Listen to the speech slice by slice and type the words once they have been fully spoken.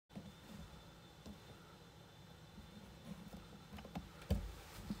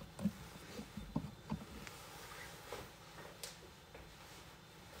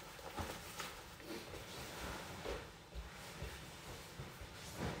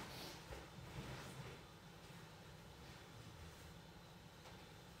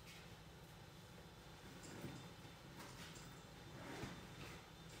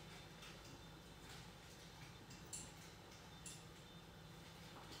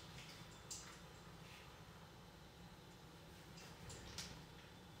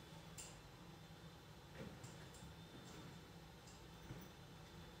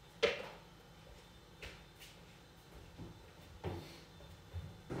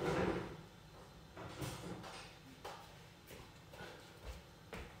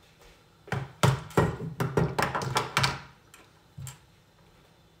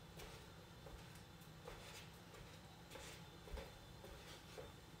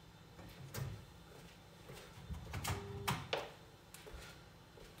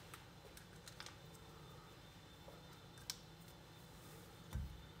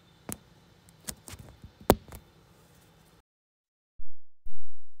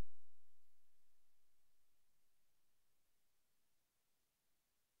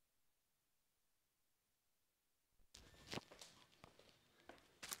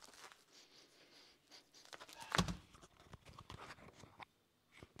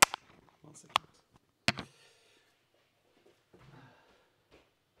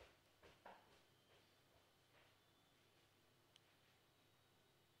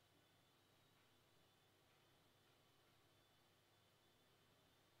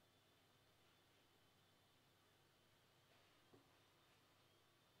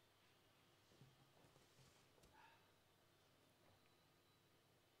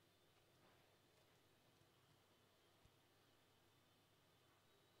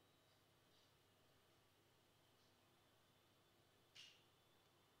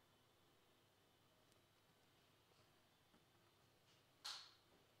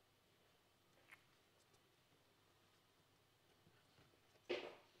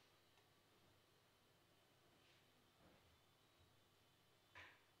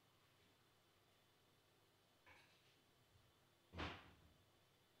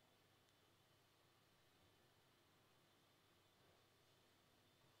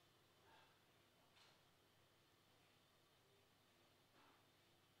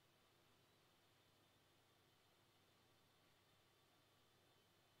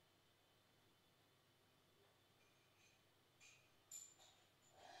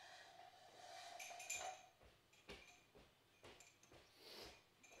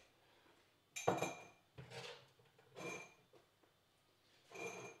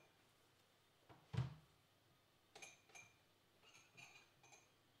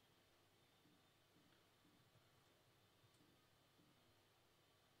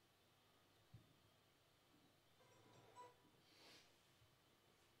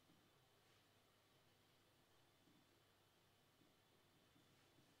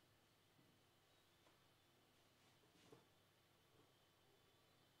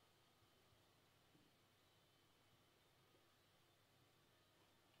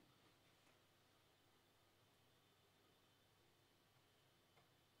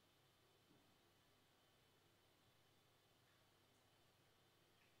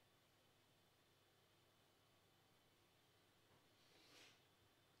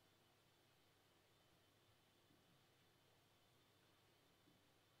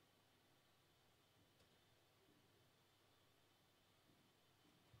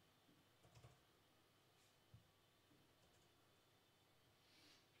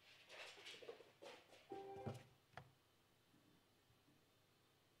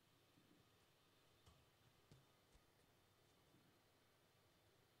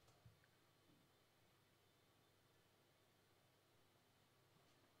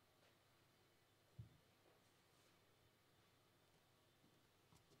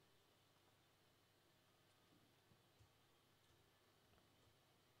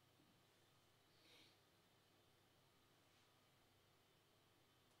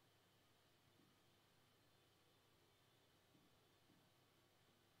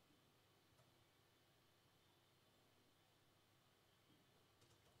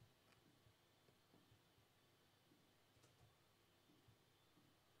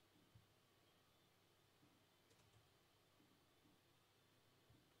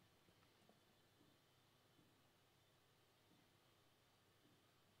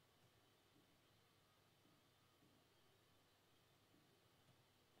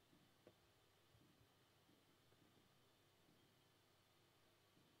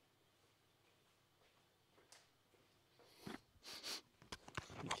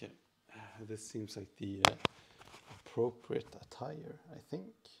this seems like the appropriate attire, I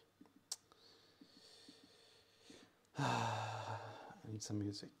think. I need some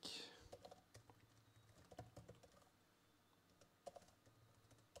music.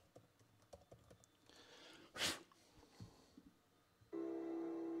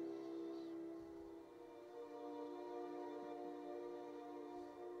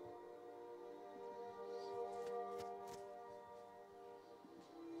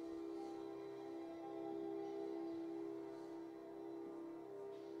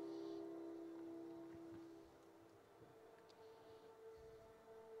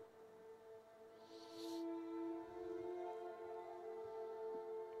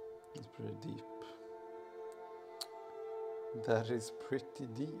 It's pretty deep. That is pretty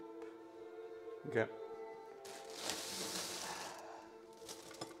deep. Okay.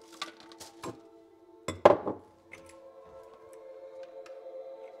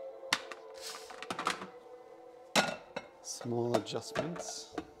 Small adjustments.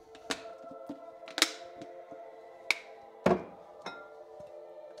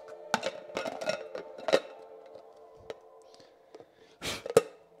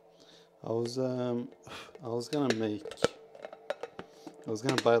 I was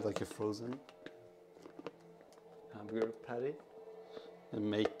gonna buy like a frozen hamburger patty and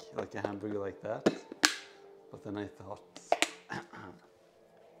make like a hamburger like that, but then I thought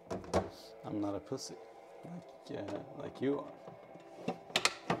I'm not a pussy like you are.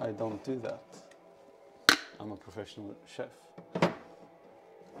 I don't do that. I'm a professional chef.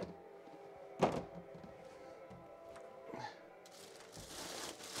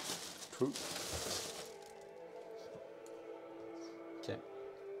 True. Okay.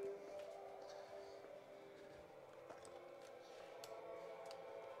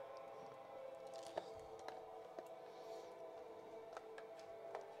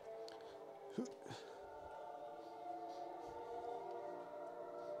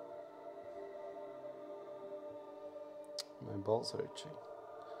 My balls are itching.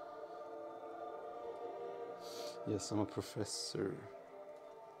 Yes, I'm a professor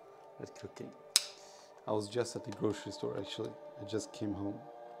at cooking. I was just at the grocery store actually. I just came home.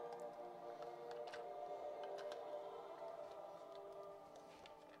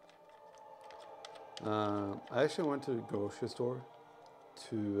 I actually went to the grocery store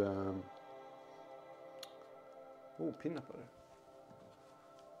to peanut butter.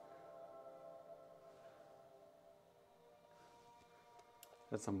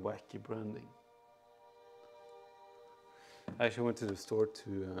 That's some wacky branding. I actually went to the store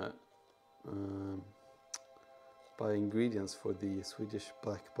to buy ingredients for the Swedish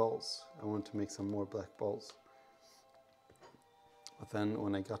black balls. I wanted to make some more black balls. But then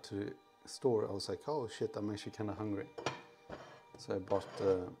when I got to the store, I was like, oh shit, I'm actually kind of hungry. So I bought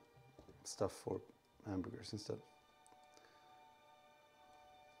stuff for hamburgers instead.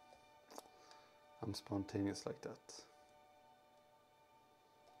 I'm spontaneous like that.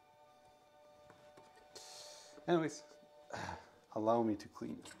 Anyways, allow me to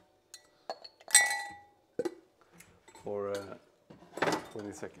clean for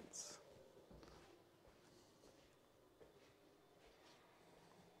 20 seconds.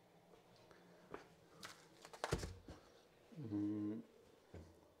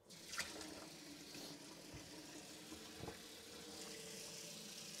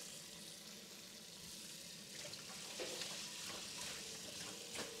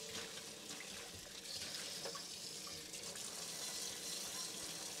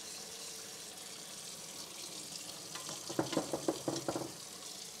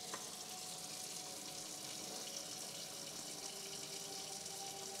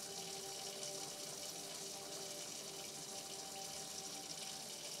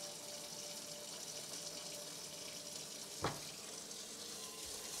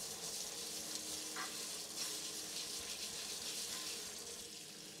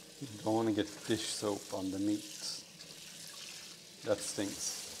 You don't want to get dish soap on the meat. That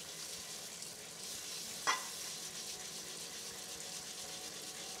stinks.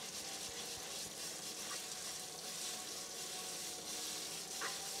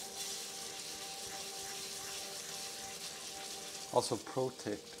 Also, pro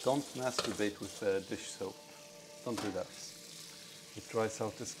tip, don't masturbate with dish soap. Don't do that. It dries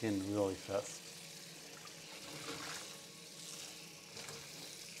out the skin really fast.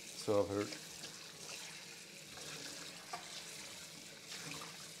 So I've heard.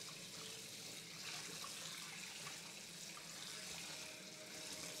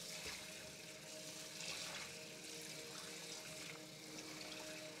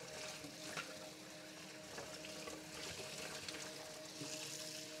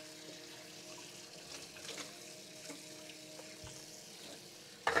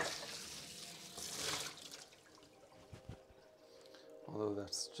 although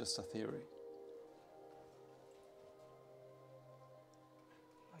that's just a theory.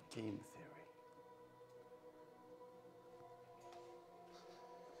 A game theory.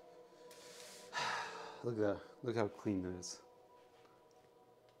 Look at that. Look how clean it is.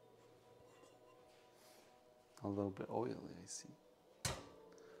 A little bit oily, I see.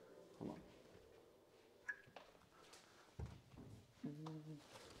 Hold on.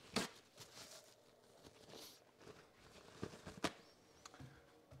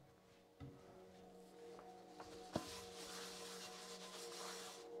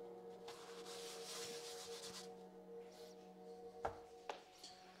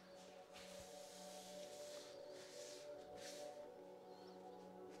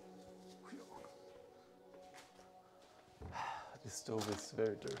 This stove is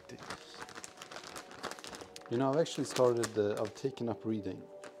very dirty. You know, I've actually started, I've taken up reading,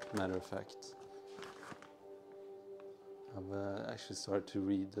 matter of fact. I've actually started to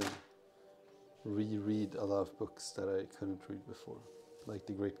reread a lot of books that I couldn't read before, like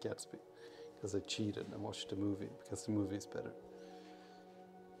The Great Gatsby, because I cheated and watched the movie, because the movie is better.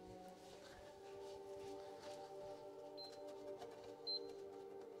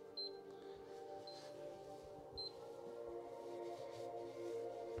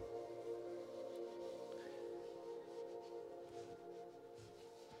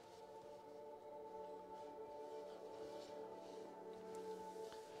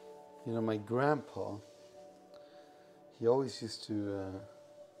 You know, my grandpa, he always used to,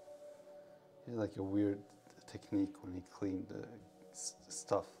 he had like a weird technique when he cleaned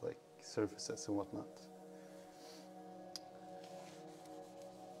stuff, like surfaces and whatnot.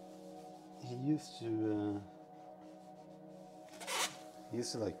 He used to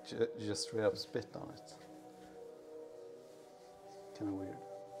like just straight up spit on it. Kind of weird,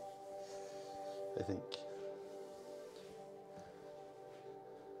 I think.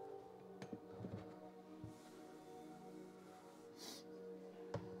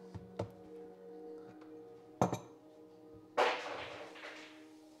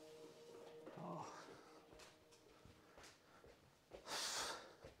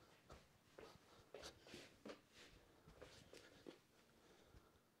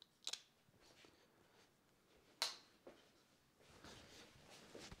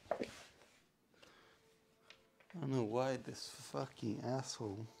 I don't know why this fucking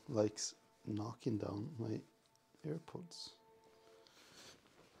asshole likes knocking down my AirPods.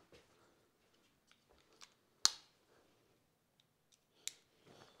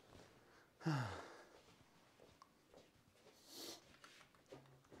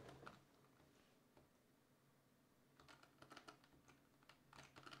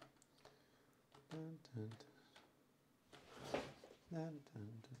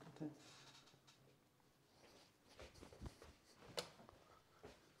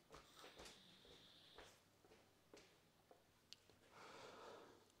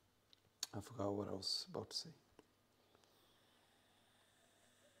 I forgot what I was about to say.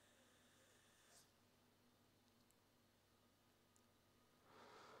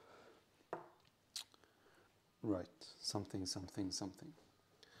 Right, something. What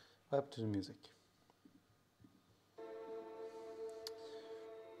happened to the music?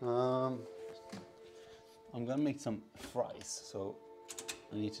 I'm gonna make some fries, so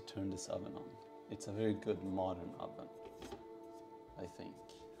I need to turn this oven on. It's a very good modern oven, I think.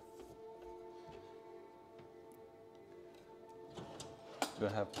 Do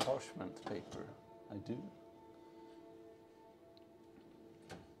I have parchment paper? I do.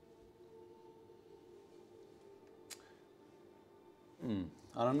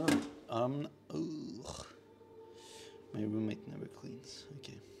 I don't know. Ugh. My roommate never cleans.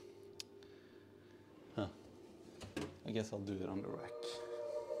 Okay. Huh. I guess I'll do it on the rack.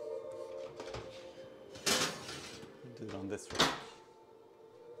 I'll do it on this rack.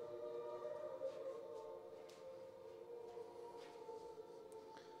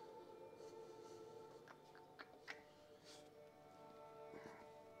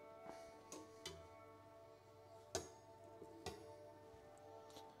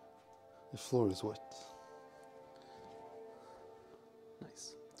 The floor is wet.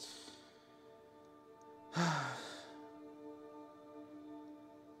 Nice.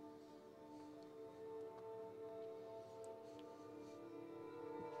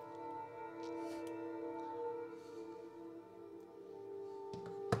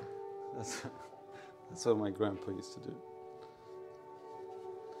 That's what my grandpa used to do.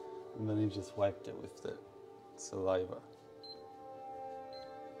 And then he just wiped it with the saliva.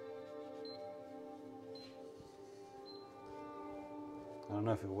 I don't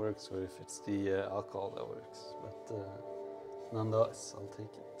know if it works or if it's the alcohol that works, but Nonetheless, I'll take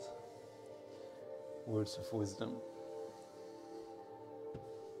it. Words of wisdom.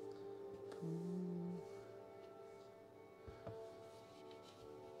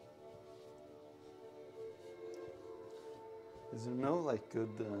 Is there no like good...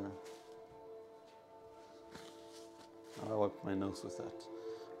 I'll wipe my nose with that.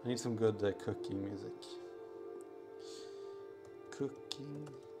 I need some good cooking music. Cooking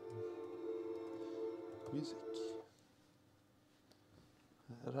music.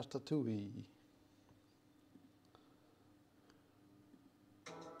 Ratatouille.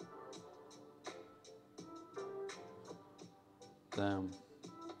 Damn.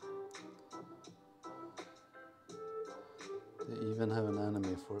 They even have an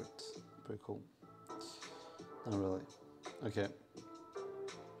anime for it. Pretty cool. Not really. Okay.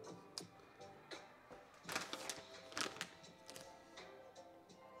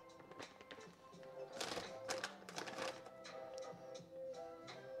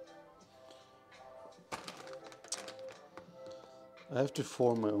 I have to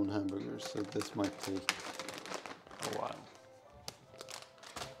form my own hamburgers, so this might take a while.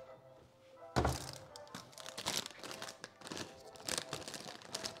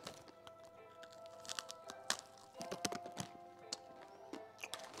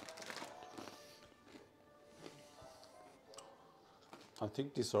 I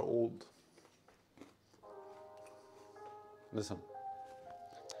think these are old. Listen.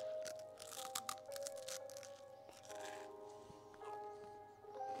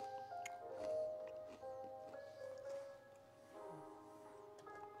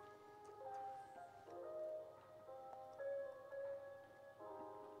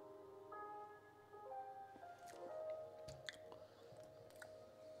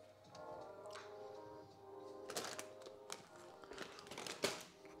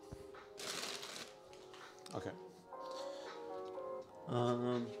 Okay.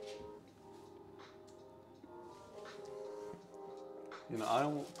 You know, I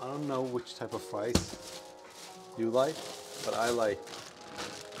don't know which type of fries you like, but I like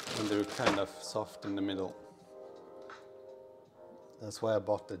when they're kind of soft in the middle. That's why I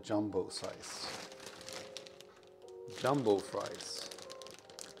bought the jumbo size. Jumbo fries.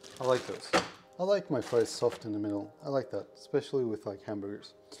 I like those. I like my fries soft in the middle. I like that, especially with like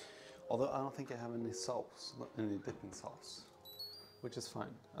hamburgers. Although I don't think I have any sauce, any dipping sauce, which is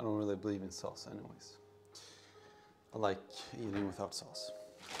fine. I don't really believe in sauce anyways. I like eating without sauce.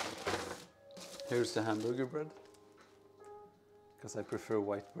 Here's the hamburger bread, because I prefer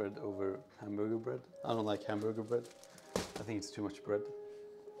white bread over hamburger bread. I don't like hamburger bread. I think it's too much bread.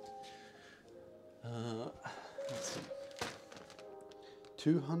 Let's see.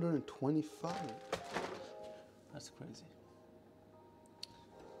 225. That's crazy.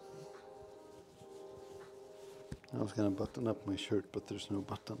 I was gonna button up my shirt, but there's no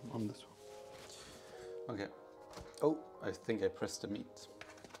button on this one. Okay. Oh, I think I pressed the meat.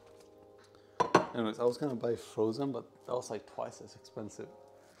 Anyways, I was gonna buy frozen, but that was like twice as expensive.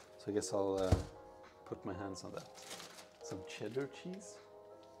 So I guess I'll put my hands on that. Some cheddar cheese.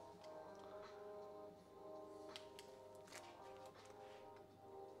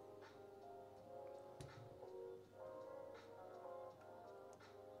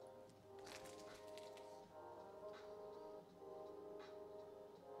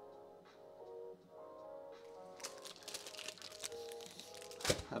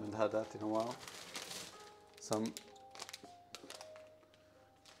 Haven't had that in a while. Some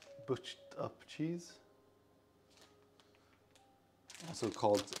butched up cheese, also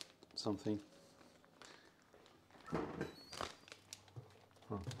called something.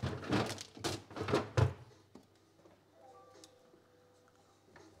 Huh.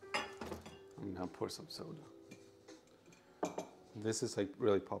 I'm gonna pour some soda. This is like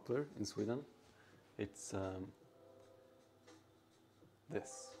really popular in Sweden. It's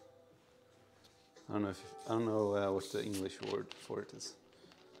this. I don't know what the English word for it is.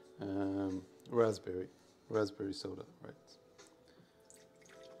 Raspberry soda, right?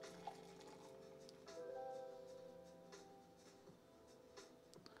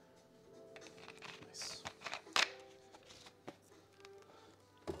 Nice.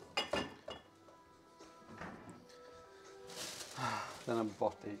 Then I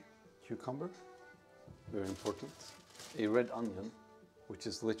bought a cucumber, very important. A red onion, which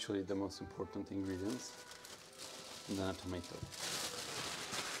is literally the most important ingredients, and then a tomato.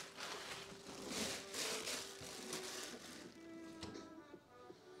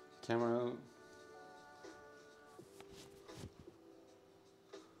 Camera.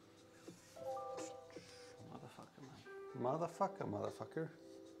 Motherfucker.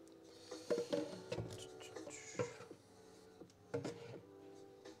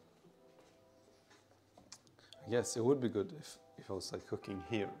 Yes, it would be good if I was like cooking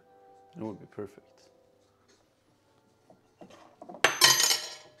here. It would be perfect.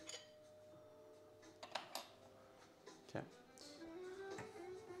 Okay.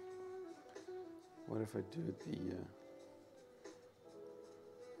 What if I do the...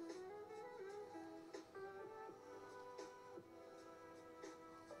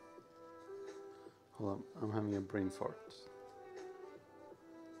 Hold on, I'm having a brain fart.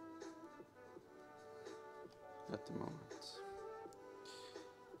 At the moment.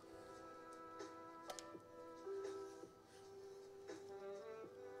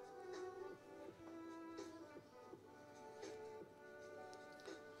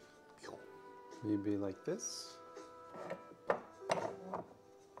 Maybe like this.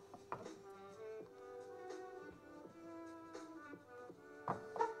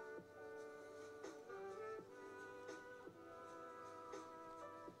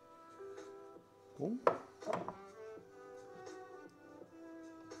 Boom.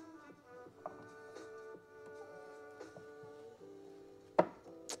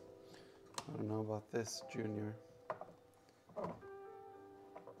 I don't know about this, Junior.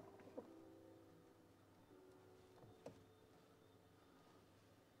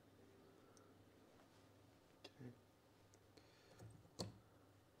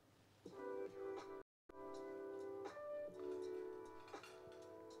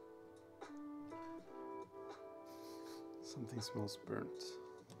 Something smells burnt.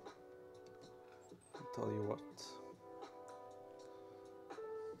 I'll tell you what.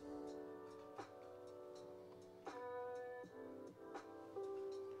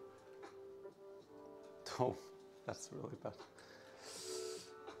 Oh, that's really bad.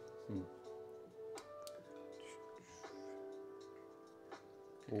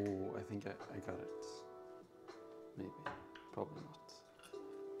 Oh, I think I got it. Maybe. Probably not.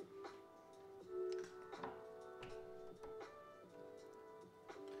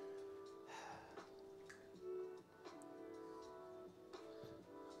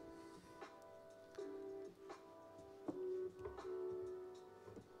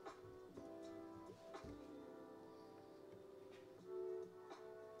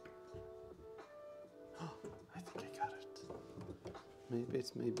 I think I got it. Maybe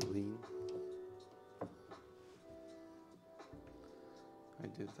it's Maybelline. I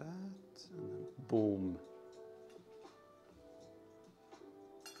do that, and then boom.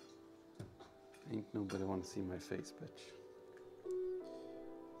 Ain't nobody wanna see my face, bitch.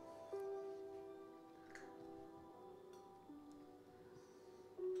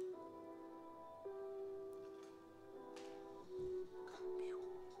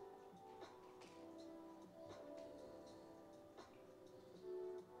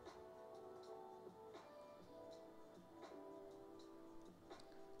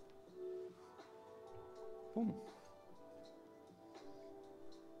 Boom.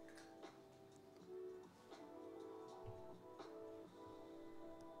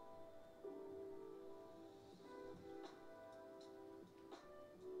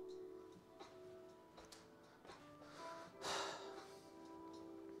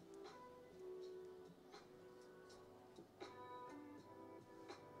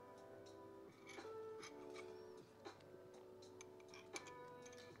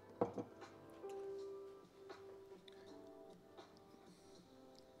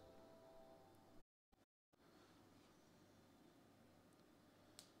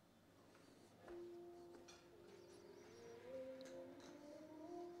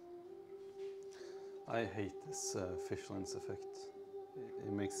 I hate this fish lens effect.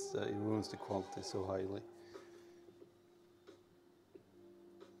 It makes it ruins the quality so highly.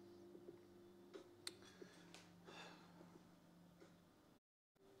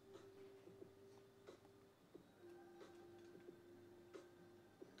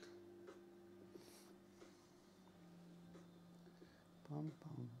 Bum,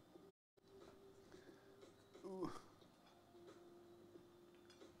 bum. Ooh.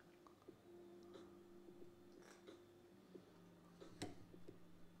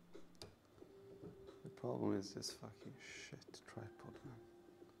 The problem is this fucking shit tripod, man.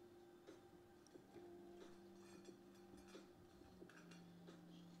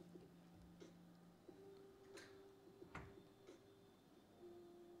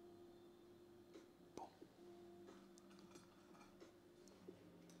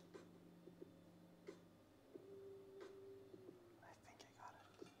 I think I got it.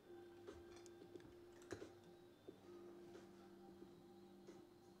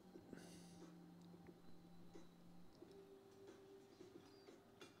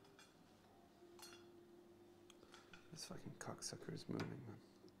 This fucking cocksucker is moving, man.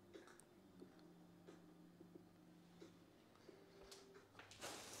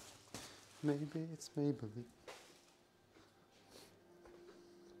 Maybe it's Maybelline.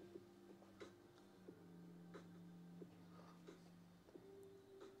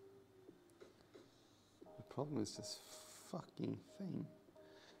 The problem is this fucking thing.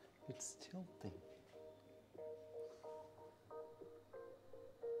 It's tilting.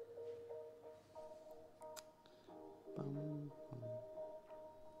 Bum, bum.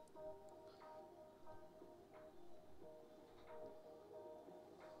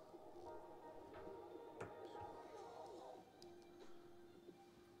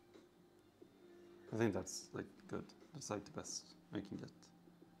 I think that's like good. That's like the best I can get.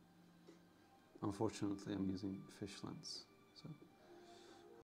 Unfortunately, I'm using fish lens, so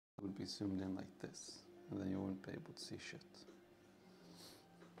it would be zoomed in like this, and then you wouldn't be able to see shit.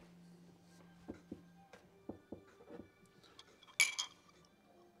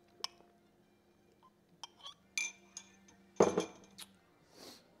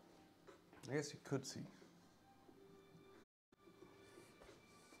 I guess you could see.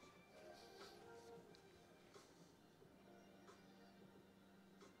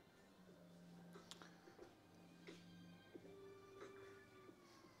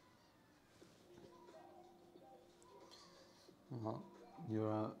 Well, you're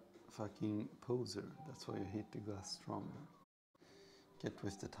a fucking poser. That's why you hate the glass stronger. Get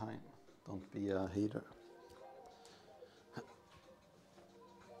with the time. Don't be a hater.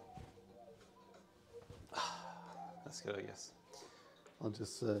 That's good, I guess. I'll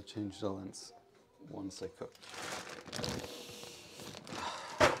just change the lens once I cook.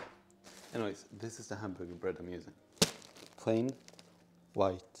 Anyways, this is the hamburger bread I'm using. Plain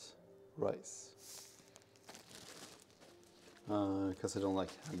white rice. Because I don't like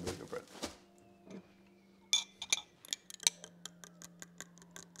hamburger bread.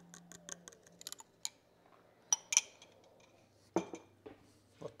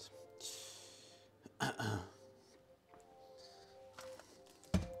 What?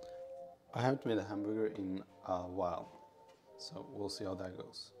 I haven't made a hamburger in a while, so we'll see how that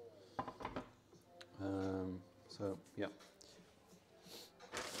goes. So yeah.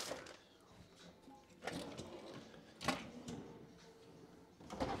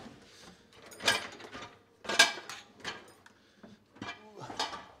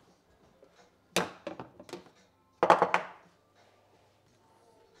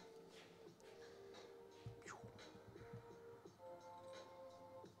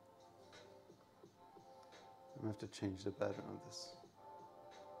 I have to change the pattern of this.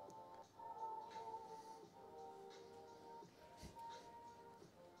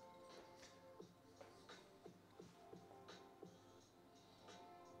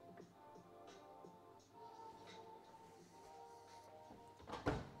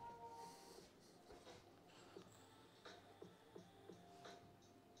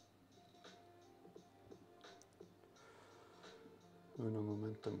 Uno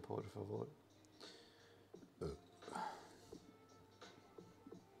momentum, por favor.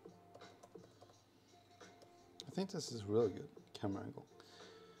 I think this is really good camera angle.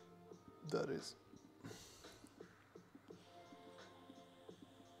 That is.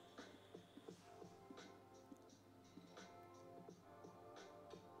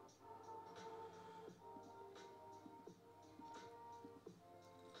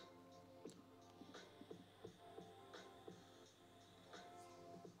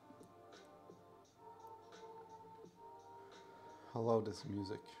 How loud is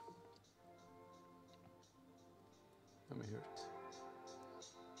music? Let me hear it.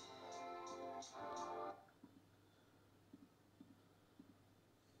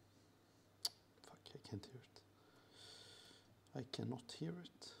 Fuck, I can't hear it. I cannot hear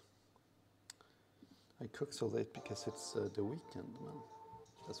it. I cook so late because it's the weekend, man.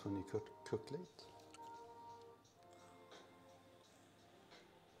 That's when you cook late.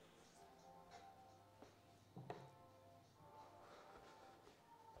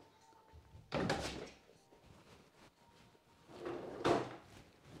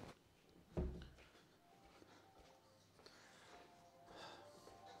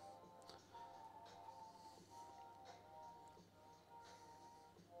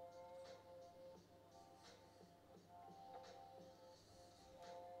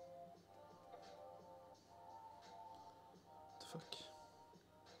 Fuck.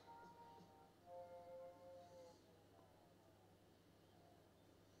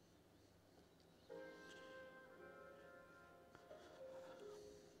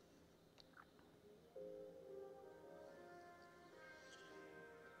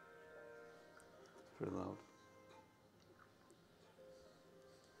 Pretty loud.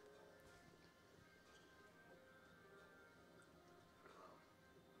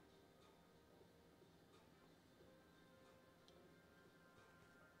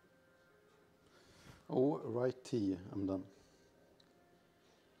 Oh, right tea. I'm done.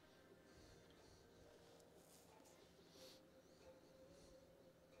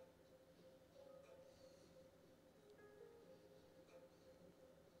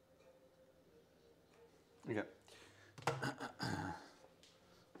 Okay.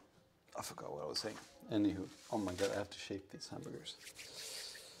 I forgot what I was saying. Anywho, oh my god, I have to shape these hamburgers.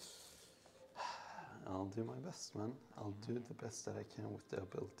 I'll do my best, man. I'll do the best that I can with the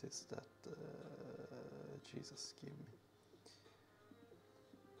abilities that Jesus gave me.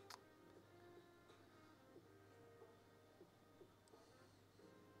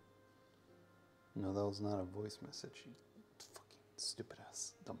 No, that was not a voice message, you fucking stupid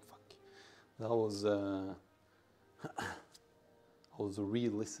ass dumb fuck. That was I was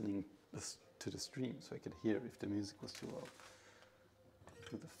re-listening to the stream so I could hear if the music was too loud.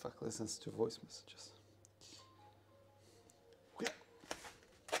 Who the fuck listens to voice messages?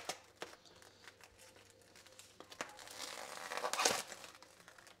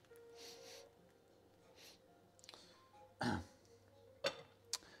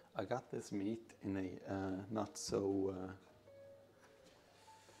 I got this meat in a not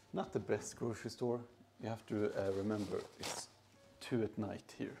the best grocery store. You have to remember it's 2 at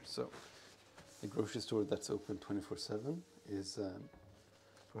night here, so the grocery store that's open 24/7 is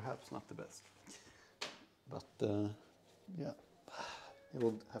perhaps not the best. But yeah, it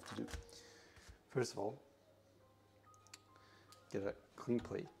will have to do. First of all, get a clean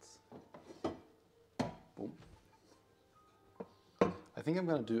plate. Boom. I think I'm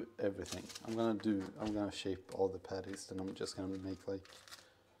gonna do everything. I'm gonna shape all the patties, then I'm just gonna make like,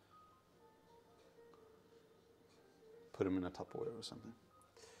 put them in a Tupperware or something.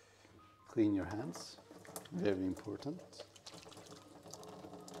 Clean your hands, very important.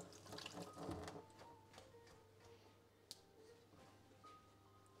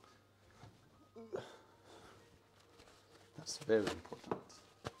 That's very important.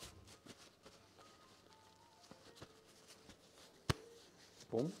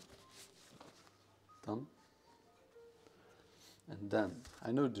 Boom. Done. And then,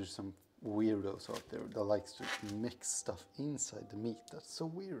 I know there's some weirdos out there that likes to mix stuff inside the meat. That's so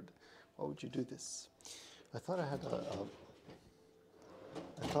weird. Why would you do this? I thought I had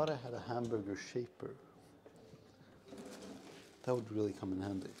a hamburger shaper. That would really come in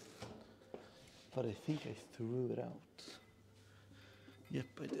handy. But I think I threw it out. Yep,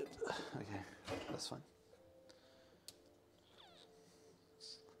 I did. Okay, that's fine.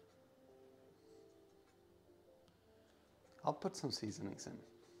 I'll put some seasonings in.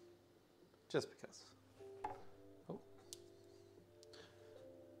 Just because. Oh.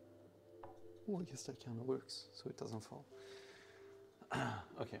 Oh, I guess that kind of works, so it doesn't fall.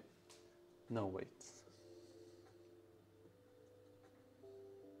 Okay. No, wait.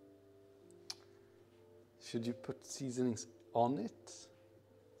 Should you put seasonings on it,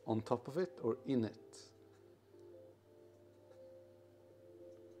 on top of it, or in it?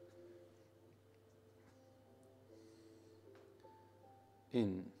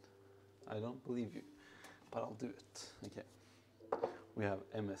 In. I don't believe you, but I'll do it. Okay. We have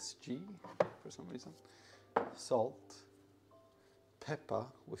MSG for some reason, salt, pepper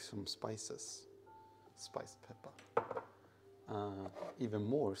with some spices, spiced pepper, even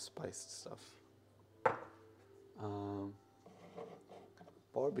more spiced stuff,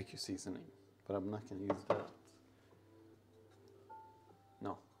 barbecue seasoning, but I'm not going to use that.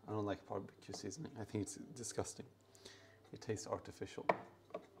 No, I don't like barbecue seasoning. I think it's disgusting. It tastes artificial.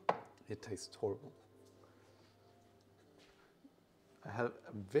 It tastes horrible. I have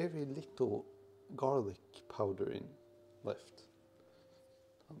very little garlic powder in left.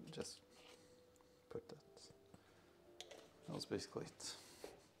 I'll just put that. That was basically it.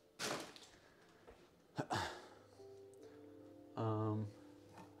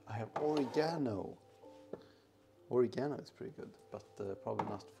 I have oregano. Oregano is pretty good, but probably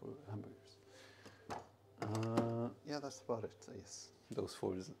not for hamburgers. Yeah, that's about it, I guess. Those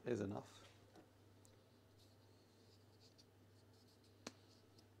 4 is enough.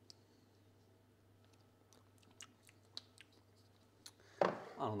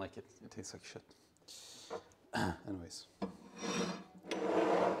 I don't like it. It tastes like shit. Anyways.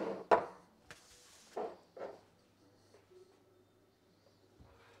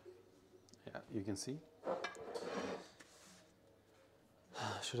 Yeah, you can see.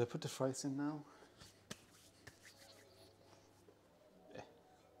 Should I put the fries in now?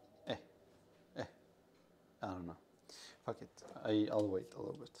 I don't know. Fuck it. I'll wait a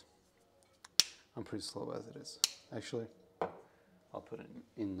little bit. I'm pretty slow as it is. Actually, I'll put it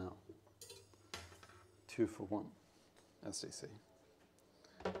in now. 2 for 1, as they say.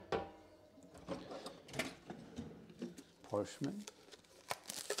 parchment.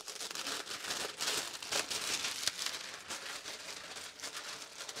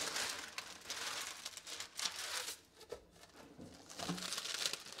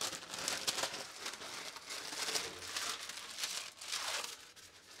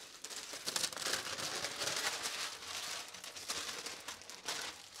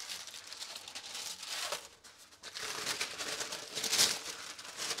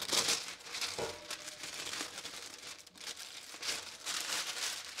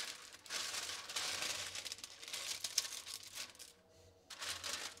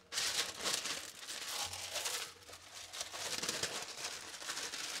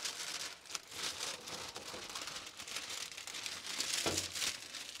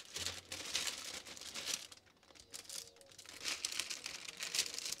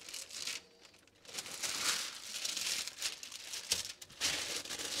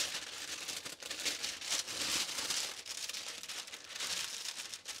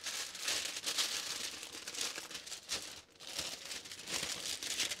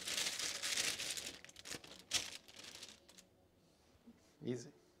 Easy.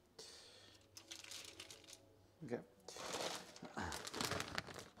 Okay.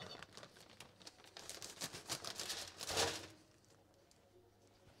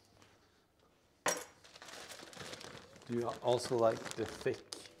 Do you also like the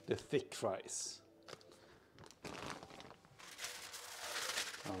thick fries?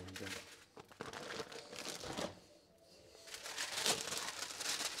 Oh my god.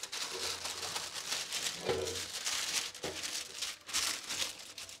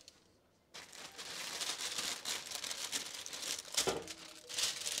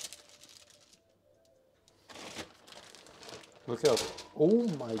 Look out. Oh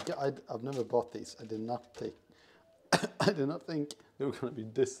my god, I've never bought these. I did not think I did not think they were gonna be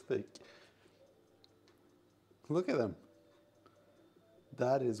this thick. Look at them.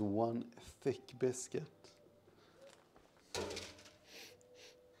 That is one thick biscuit.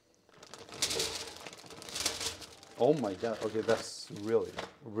 Oh my god, okay, that's really,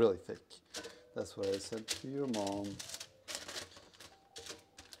 really thick. That's what I said to your mom.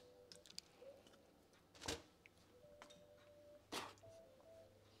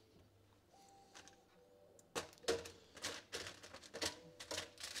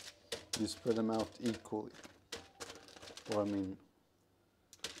 You spread them out equally. Or I mean,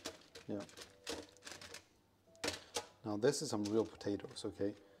 yeah. Now this is some real potatoes,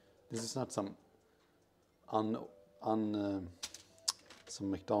 okay? This is not some some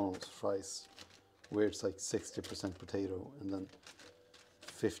McDonald's fries where it's like 60% potato and then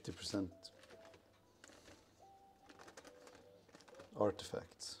 50%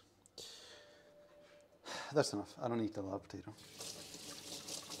 artifacts. That's enough. I don't eat a lot of potato.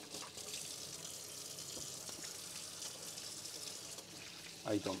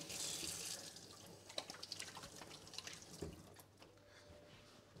 I don't.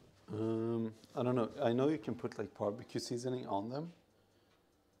 I don't know. I know you can put like barbecue seasoning on them,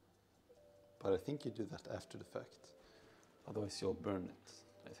 but I think you do that after the fact. Otherwise you'll burn it,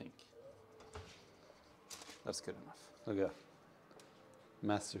 I think. That's good enough. Look at that.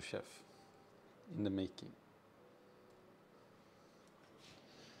 Master chef in the making.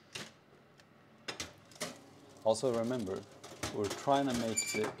 Also remember, we're trying to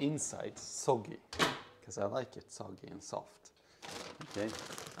make the inside soggy, because I like it soggy and soft. Okay?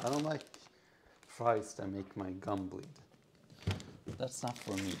 I don't like fries that make my gum bleed. That's not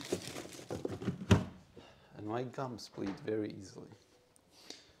for me. And my gums bleed very easily.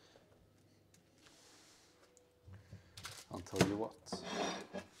 I'll tell you what.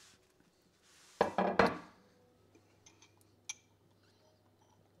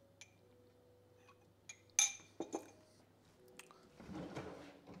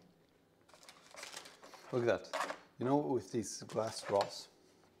 Look at that. You know, with these glass straws,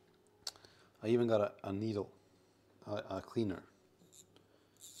 I even got a needle, a cleaner.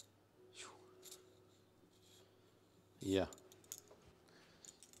 Yeah.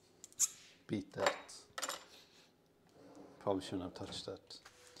 Beat that. Probably shouldn't have touched that.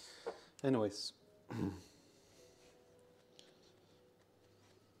 Anyways.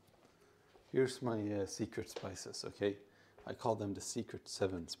 Here's my secret spices, okay? I call them the secret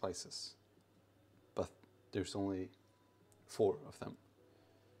 7 spices. But there's only 4 of them.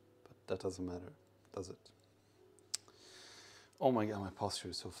 But that doesn't matter, does it? Oh my god, my posture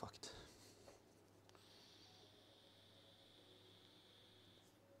is so fucked.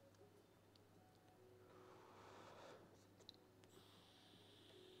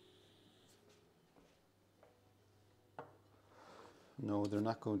 No, they're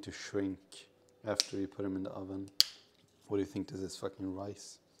not going to shrink after you put them in the oven. What do you think? This is fucking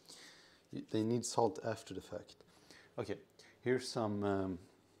rice. They need salt after the fact. Okay, here's some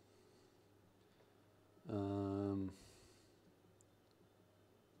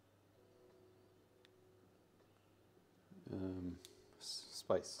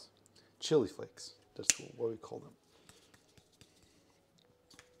spice. Chili flakes. That's what we call them.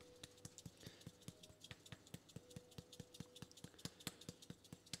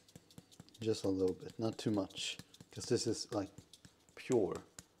 Just a little bit, not too much, because this is like pure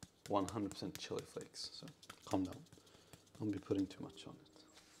 100% chili flakes. So calm down. Don't be putting too much on it.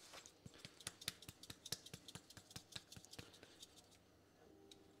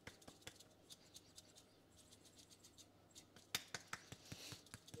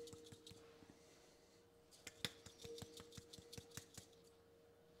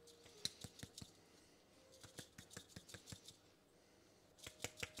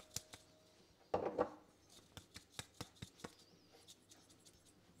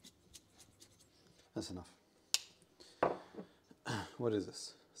 That's enough. What is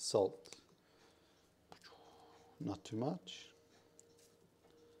this? Salt. Not too much.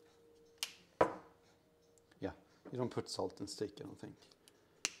 Yeah, you don't put salt in steak, I don't think.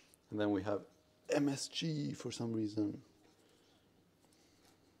 And then we have MSG for some reason.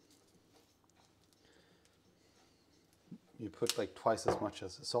 You put like twice as much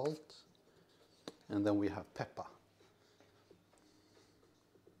as the salt. And then we have pepper.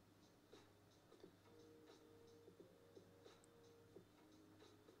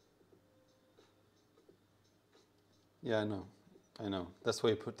 Yeah, I know. That's why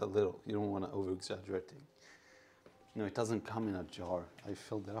you put a little. You don't want to over-exaggerate it. No, it doesn't come in a jar. I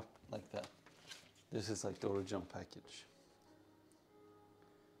filled it up like that. This is like the original package.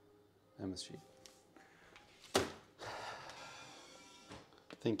 MSG.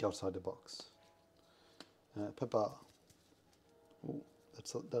 Think outside the box. Pepper. Ooh,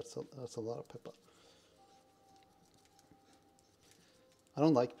 that's a lot of pepper. I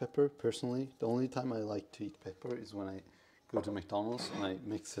don't like pepper personally. The only time I like to eat pepper is when I go to McDonald's and I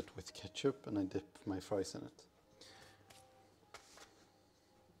mix it with ketchup and I dip my fries in it.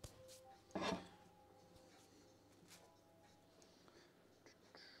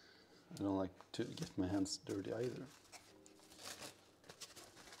 I don't like to get my hands dirty either.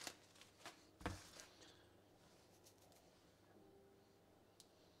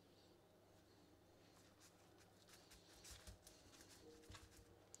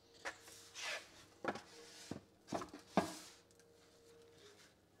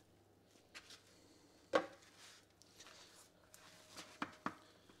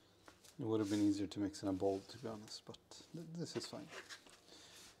 It would have been easier to mix in a bowl, to be honest, but this is fine.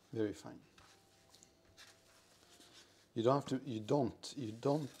 Very fine. You don't have to, you don't,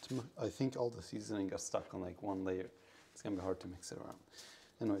 I think all the seasoning got stuck on like one layer. It's gonna be hard to mix it around.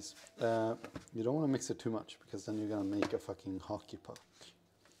 Anyways, you don't want to mix it too much because then you're gonna make a fucking hockey puck.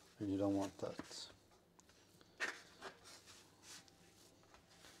 And you don't want that.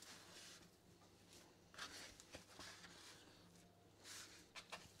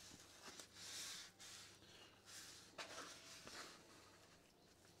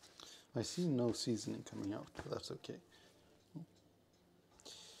 I see no seasoning coming out, but that's okay.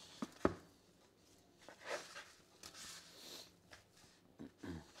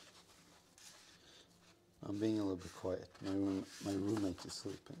 I'm being a little bit quiet. My roommate is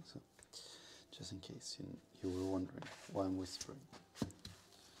sleeping, so just in case you were wondering why I'm whispering.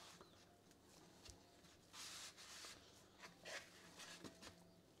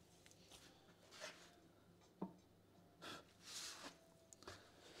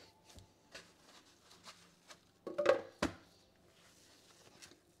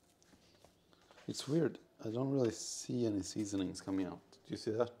 It's weird. I don't really see any seasonings coming out. Do you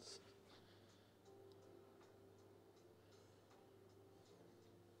see that?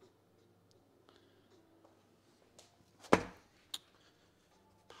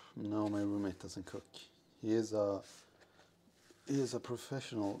 No, my roommate doesn't cook. He is a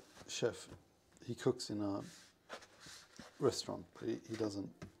professional chef. He cooks in a restaurant, but he doesn't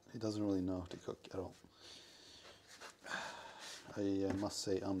really know how to cook at all. I must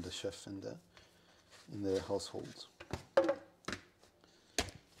say I'm the chef in the household.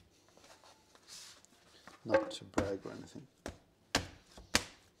 Not to brag or anything.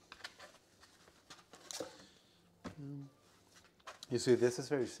 You see, this is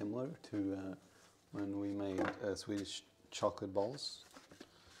very similar to when we made Swedish chocolate balls.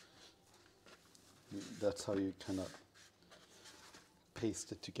 That's how you kind of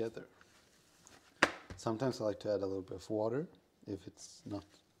paste it together. Sometimes I like to add a little bit of water if it's not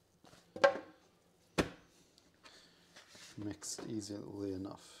mixed easily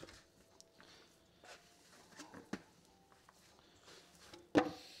enough.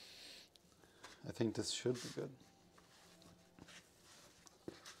 I think this should be good.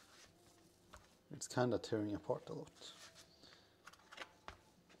 It's kind of tearing apart a lot.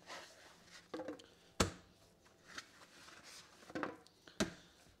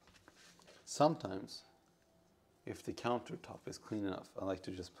 Sometimes, if the countertop is clean enough, I like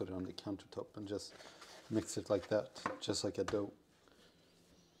to just put it on the countertop and just mix it like that, just like a dough.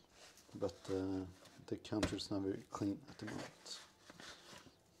 But the counter is not very clean at the moment.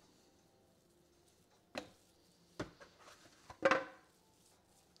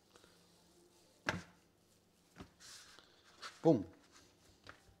 Boom.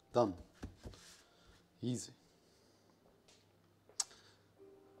 Done. Easy.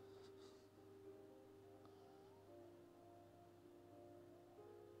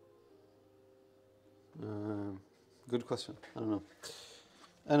 Good question. I don't know.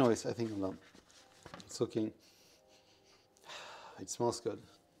 Anyways, I think I'm done. It's looking... It smells good.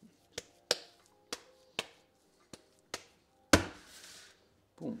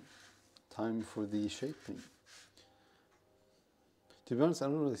 Boom. Time for the shaping. To be honest, I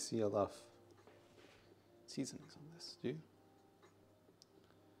don't really see a lot of seasonings on this, do you?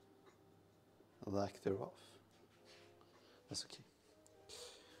 A lack thereof. That's okay.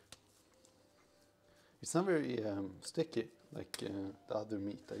 It's not very sticky like the other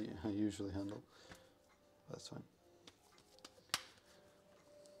meat I usually handle. That's fine.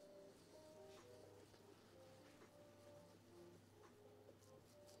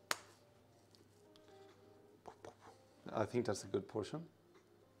 I think that's a good portion.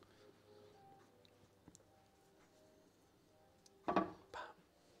 I'm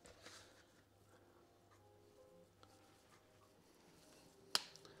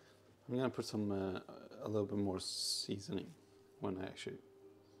gonna put some a little bit more seasoning when I actually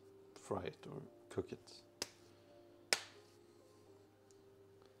fry it or cook it.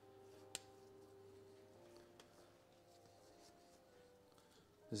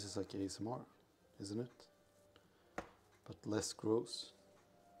 This is like ASMR, isn't it? But less gross.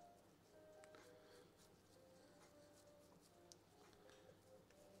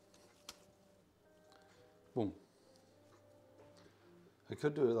 Boom. I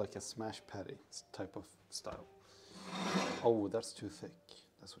could do it like a smash patty type of style. Oh, that's too thick.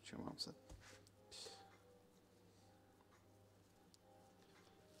 That's what your mom said.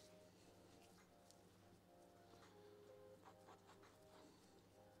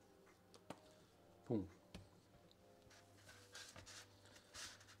 Boom.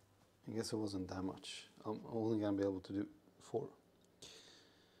 I guess it wasn't that much. I'm only gonna be able to do 4.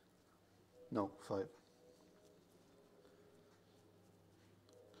 No, 5.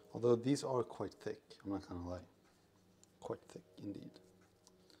 Although these are quite thick, I'm not gonna lie. Quite thick indeed.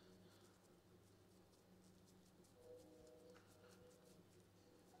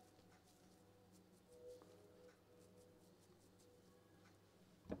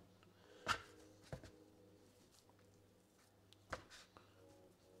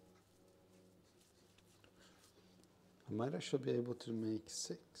 I might actually be able to make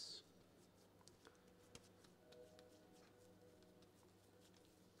 6.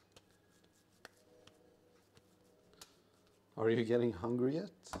 Are you getting hungry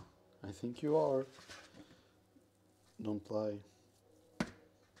yet? I think you are. Don't lie.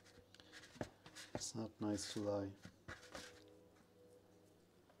 It's not nice to lie.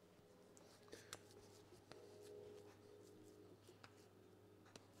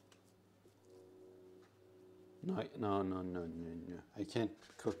 No. I can't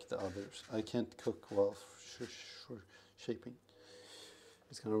cook the others. I can't cook while shaping.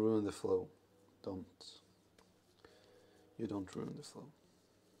 It's gonna ruin the flow. Don't. You don't ruin the flow.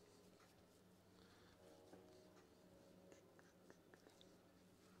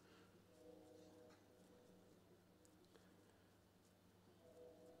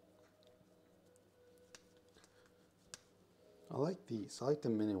 I like these. I like the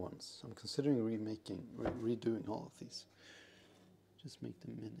mini ones. I'm considering redoing all of these. Just make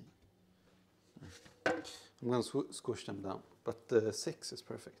them mini. I'm gonna squish them down. But the 6 is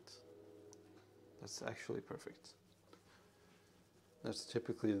perfect. That's actually perfect. That's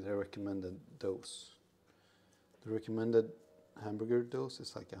typically the recommended dose. The recommended hamburger dose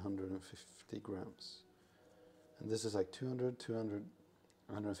is like 150 grams. And this is like 200, 200,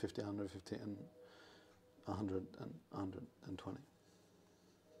 150, 150, and 100 and 120.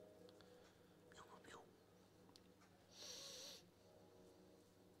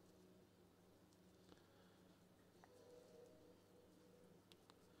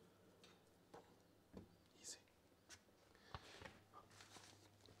 Easy.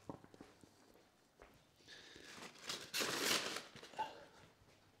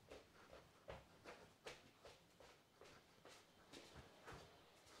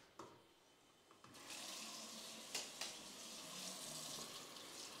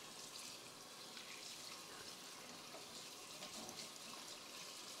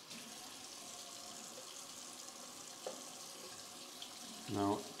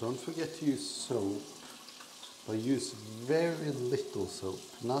 Now, don't forget to use soap, but use very little soap,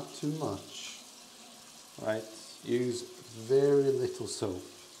 not too much, right? Use very little soap,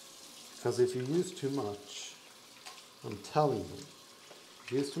 because if you use too much, I'm telling you,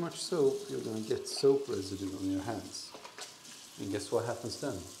 if you use too much soap, you're going to get soap residue on your hands. And guess what happens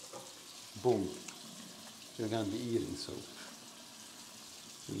then? Boom, you're going to be eating soap.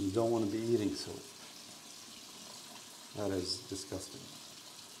 And you don't want to be eating soap. That is disgusting.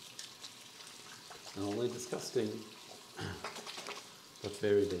 Not only disgusting, but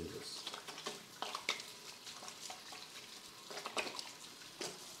very dangerous.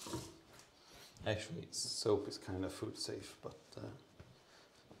 Actually, soap is kind of food safe, but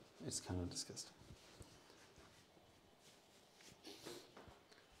it's kind of disgusting.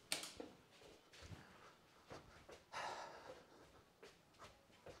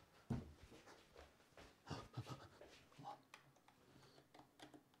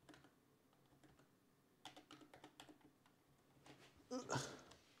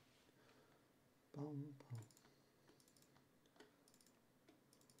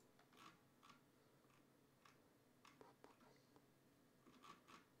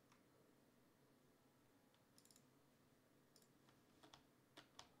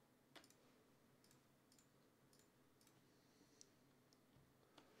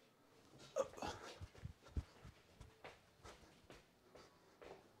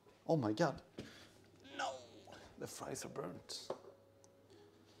 Oh my God, no, the fries are burnt.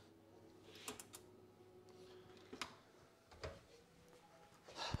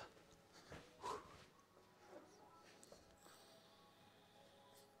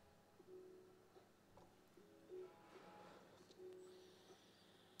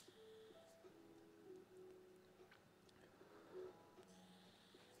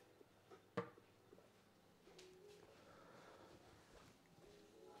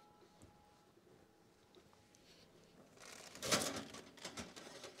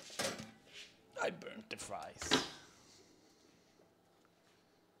 I burnt the fries.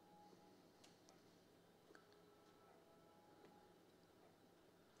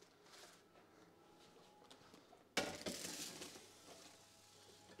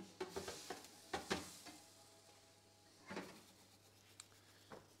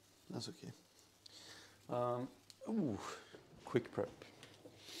 That's okay. Ooh, quick prep.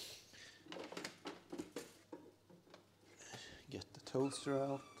 Get the toaster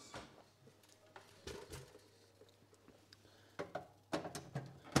out.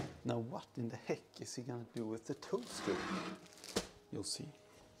 Now what in the heck is he gonna do with the toaster? You'll see.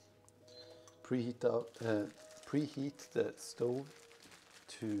 Preheat the stove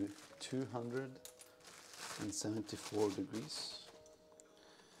to 274 degrees.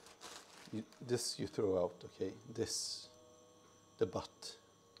 This you throw out, okay? This, the butt.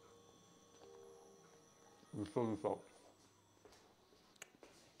 You throw this out.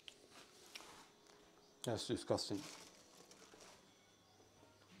 That's disgusting.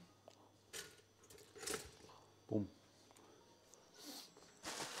 Boom.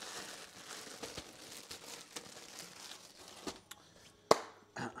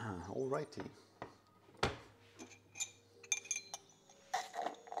 Alrighty.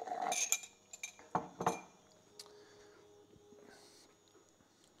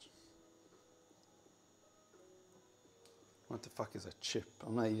 What the fuck is a chip?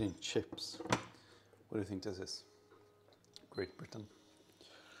 I'm not eating chips. What do you think this is? Great Britain.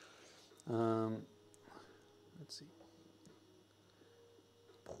 Let's see.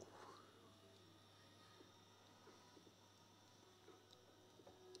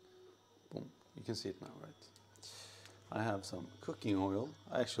 Boom. You can see it now, right? I have some cooking oil.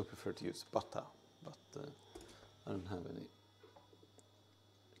 I actually prefer to use butter, but I don't have any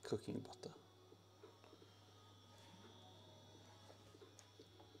cooking butter.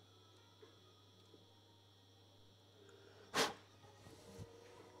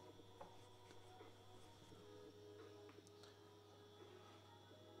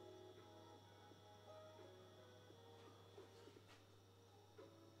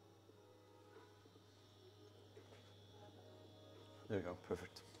 There you go,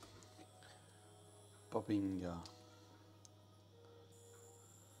 perfect. Babinga.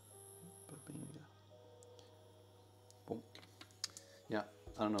 Babinga. Boom. Yeah,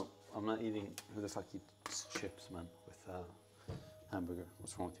 I don't know. I'm not eating. Who the fuck eats chips, man, with hamburger?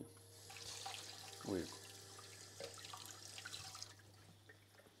 What's wrong with you? Weird.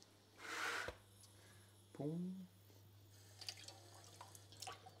 Boom.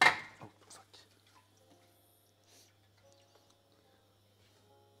 Oh, fuck.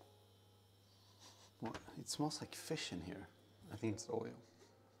 Well, it smells like fish in here. I think it's oil.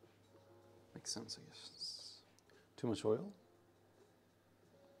 Makes sense, I guess. Too much oil?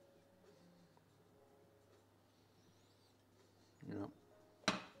 Yeah.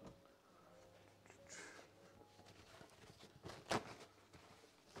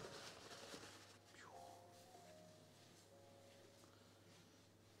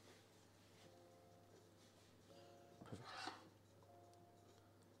 Perfect.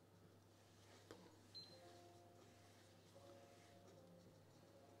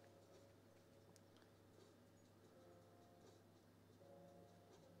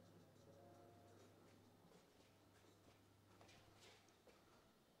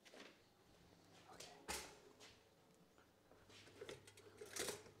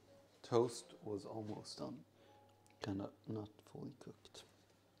 Toast was almost done. Kind of not fully cooked.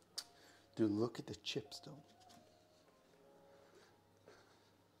 Dude, look at the chips though.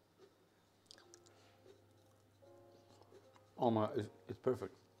 Oh my, it's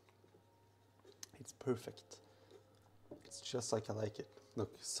perfect. It's perfect. It's just like I like it.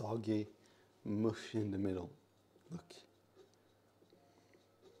 Look, soggy, mush in the middle. Look.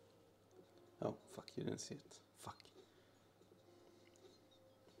 Oh, fuck, you didn't see it. Fuck.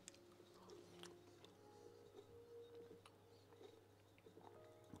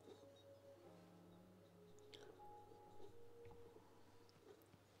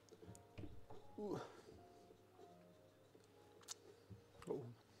 Ooh. Oh.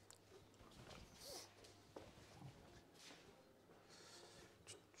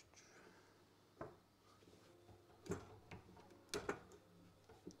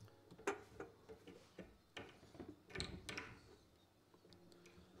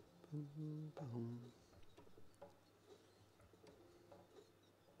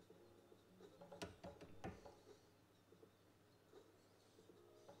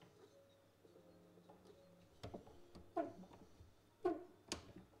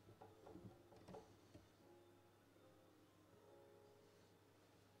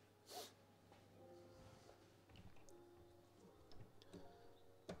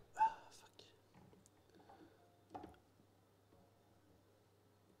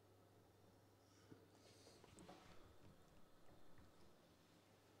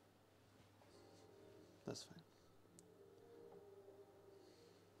 That's fine.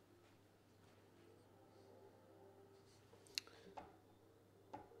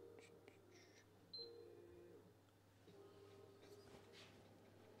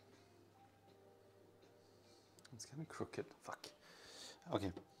 It's kind of crooked. Fuck.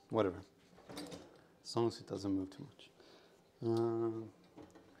 Okay, whatever. As long as it doesn't move too much.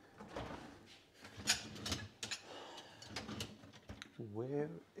 Where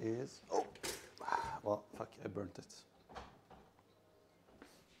is... Oh! Well, fuck, I burnt it.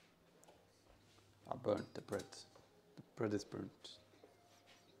 I burnt the bread. The bread is burnt.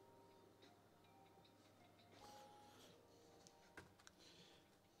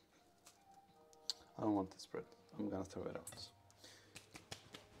 I don't want this bread. I'm gonna throw it out.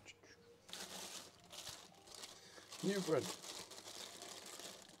 New bread.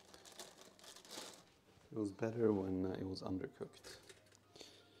 It was better when it was undercooked.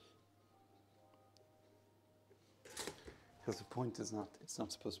 Because the point is not, it's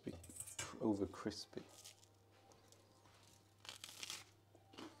not supposed to be over crispy.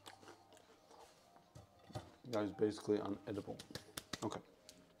 That is basically unedible. Okay.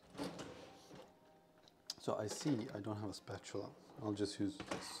 So I see I don't have a spatula. I'll just use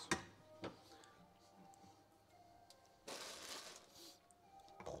this.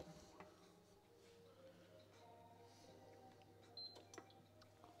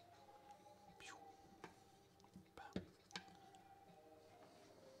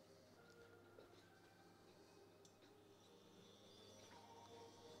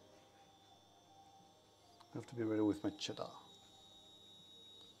 I have to be ready with my cheddar.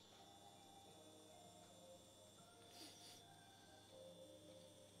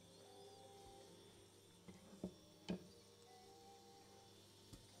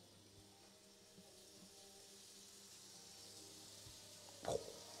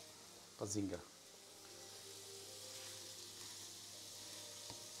 Bazinga.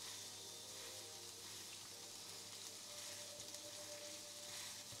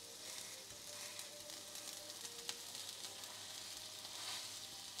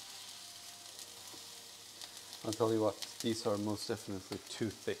 I'll tell you what, these are most definitely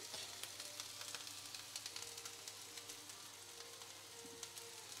too thick.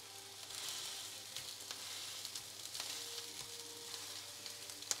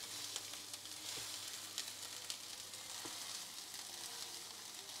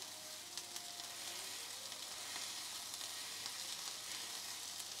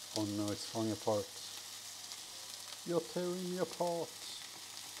 Oh no, it's falling apart. You're tearing me apart.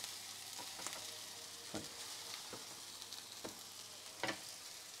 Fine.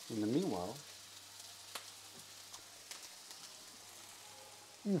 In the meanwhile,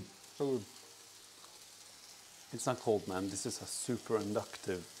 so good. It's not cold, man. This is a super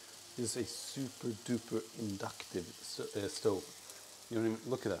inductive. This is a super duper inductive stove. You don't even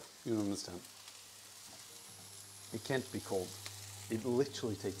look at that. You don't understand. It can't be cold. It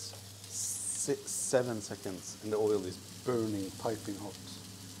literally takes 7 seconds, and the oil is burning, piping hot,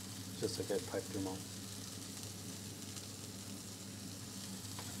 just like I piped your mom.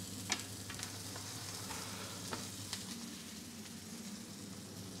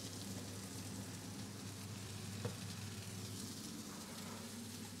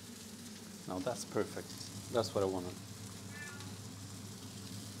 Now that's perfect. That's what I wanted.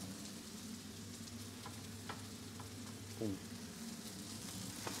 Boom.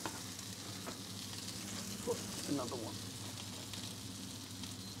 Another one.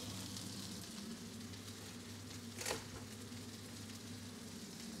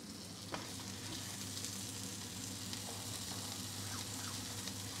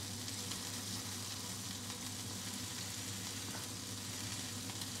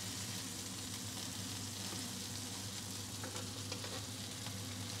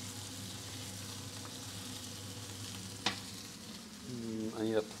 I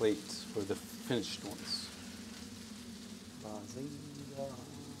need a plate for the finished ones. Bazinga.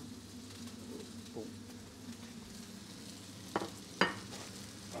 Boom.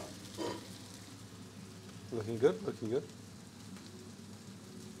 Looking good, looking good.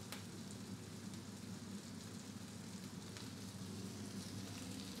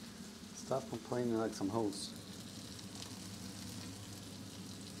 Stop complaining like some hoes.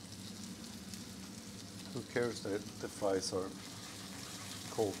 Who cares that the fries are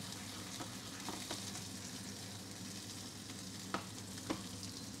cold?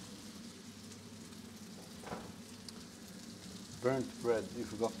 Burnt bread, you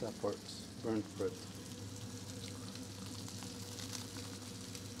forgot that part. Burnt bread.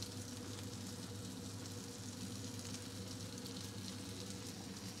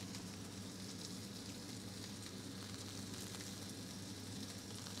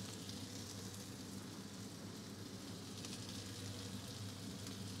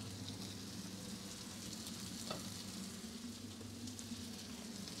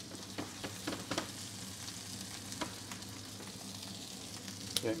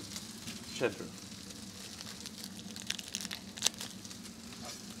 Okay, cheddar.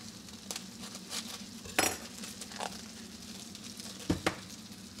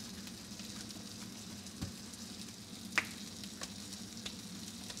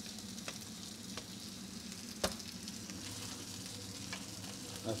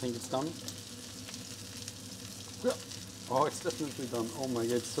 I think it's done. Yeah. Oh, it's definitely done. Oh my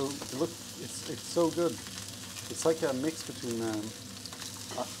god, look, it's so good. It's like a mix between a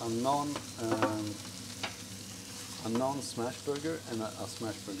non smash burger and a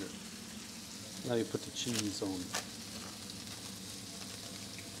smash burger. Now you put the cheese on.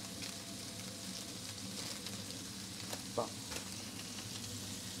 Bam.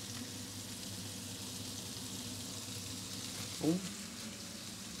 Boom.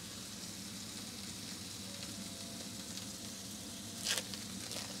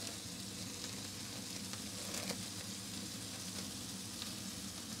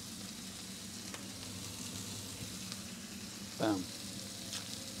 Bam.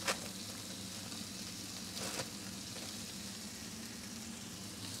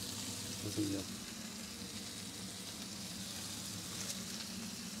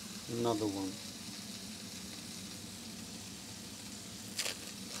 Another one.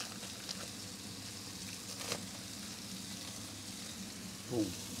 Boom.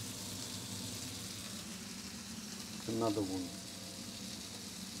 Another one.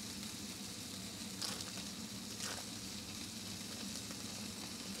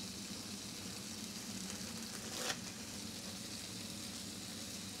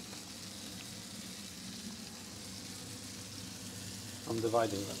 I'm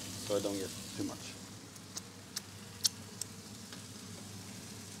dividing them so I don't get too much.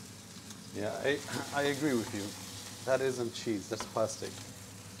 Yeah, I agree with you. That isn't cheese, that's plastic.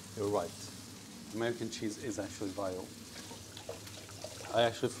 You're right. American cheese is actually vile. I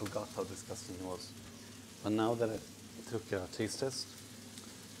actually forgot how disgusting it was. But now that I took a taste test,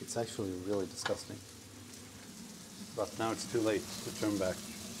 it's actually really disgusting. But now it's too late to turn back.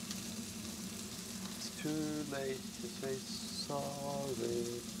 It's too late to say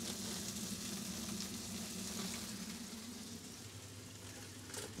sorry.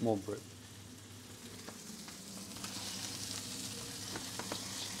 More bread.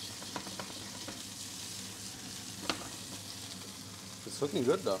 It's looking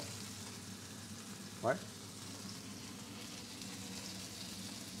good though, right?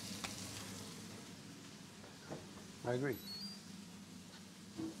 I agree.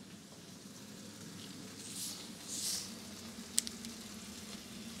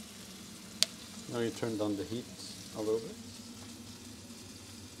 Now you turn down the heat a little bit.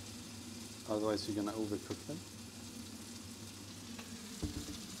 Otherwise you're gonna overcook them.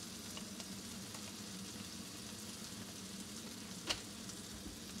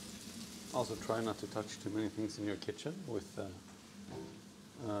 Also try not to touch too many things in your kitchen with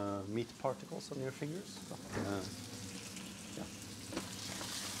meat particles on your fingers. But, yeah.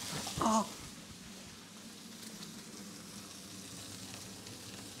 Oh.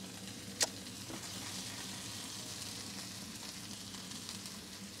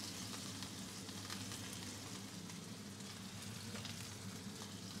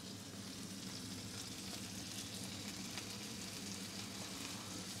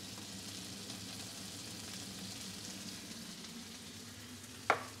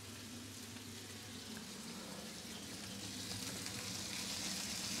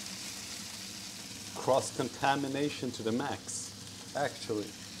 Cross-contamination to the max, actually.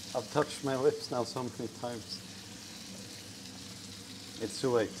 I've touched my lips now so many times. It's too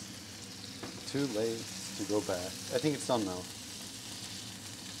late. Too late to go back. I think it's done now.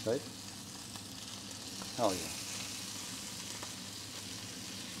 Right? Hell yeah.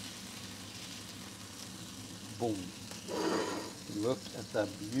 Boom. Look at that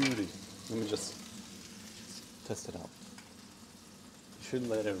beauty. Let me just test it out. I shouldn't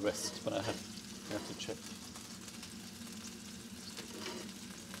let it rest, but I have to check.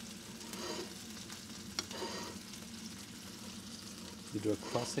 You do a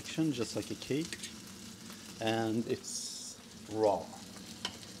cross section just like a cake, and it's raw.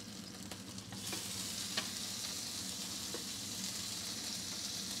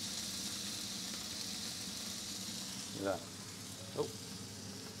 Yeah. Oh.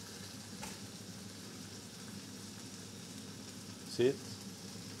 See it?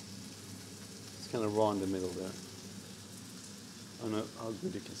 It's kind of raw in the middle there. I don't know how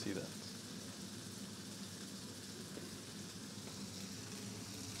good you can see that.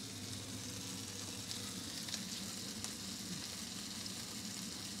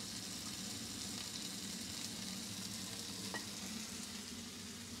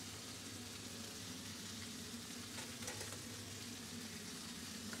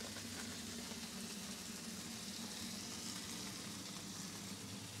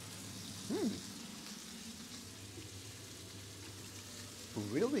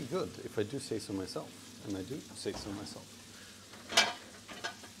 Really good, if I do say so myself, and I do say so myself.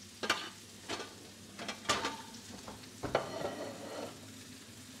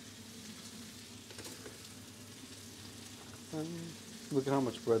 Look at how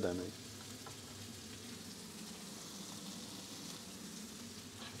much bread I made.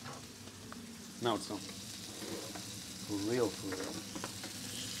 Now it's done. For real, for real.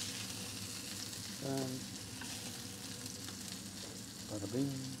 Bada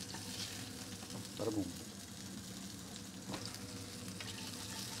bing, bada boom.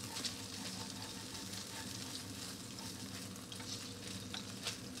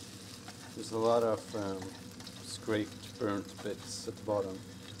 There's a lot of scraped, burnt bits at the bottom.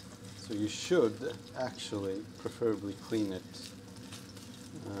 So you should actually preferably clean it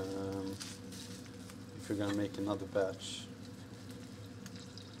if you're going to make another batch.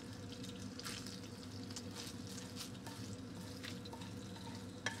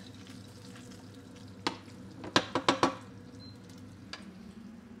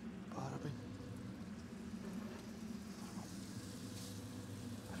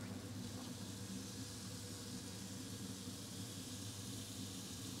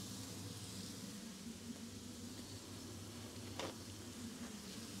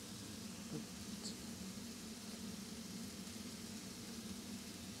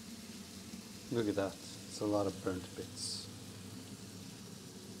 Look at that, it's a lot of burnt bits.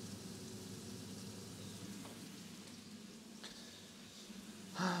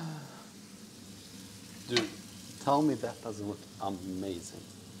 Dude, tell me that doesn't look amazing.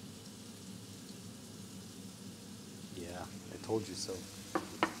 Yeah, I told you so.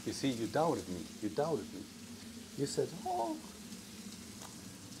 You see, you doubted me, you doubted me. You said, oh,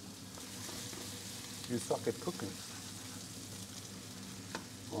 you suck at cooking.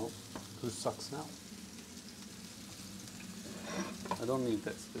 Well, who sucks now? I don't need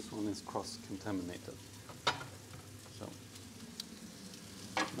this. This one is cross-contaminated. So,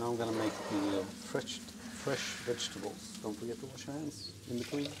 Now I'm gonna make the fresh vegetables. Don't forget to wash your hands in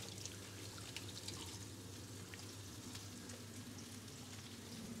between.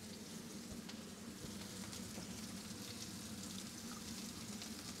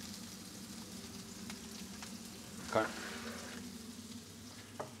 Okay.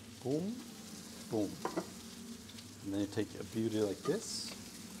 Boom, boom. And then you take a beauty like this.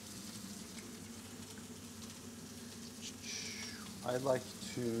 I like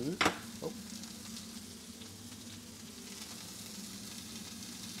to,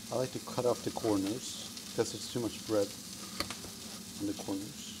 I like to cut off the corners because it's too much bread on the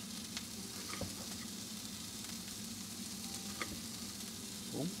corners.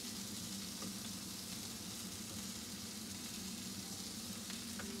 Boom.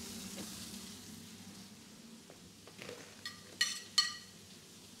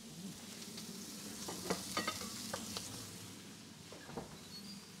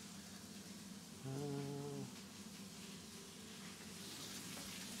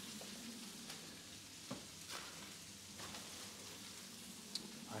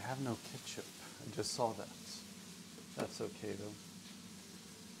 I have no ketchup. I just saw that. That's okay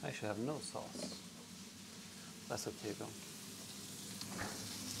though. I should have no sauce. That's okay though.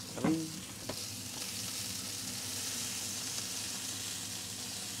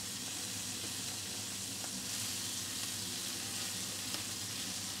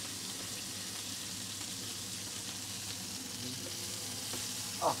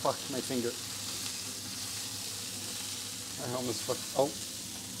 Oh fuck, my finger. I almost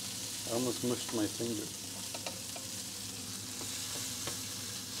I almost mushed my finger.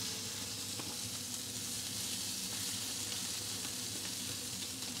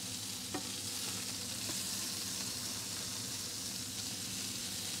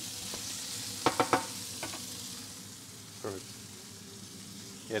 Perfect.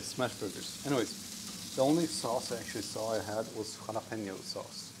 Yeah, it's smash burgers. Anyways, the only sauce I actually saw I had was jalapeno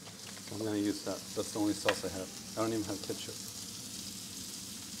sauce. So I'm gonna use that. That's the only sauce I have. I don't even have ketchup.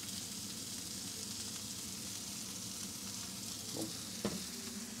 Boom.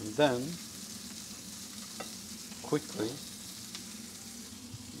 And then, quickly,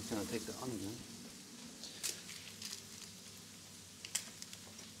 you're gonna take the onion.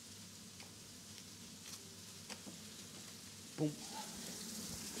 Boom.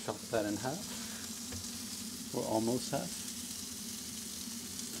 Chop that in half, or almost half.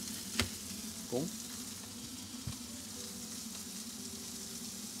 Boom.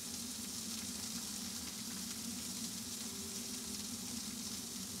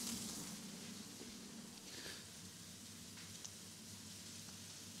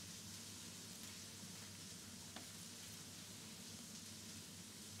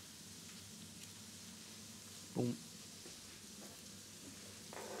 Boom.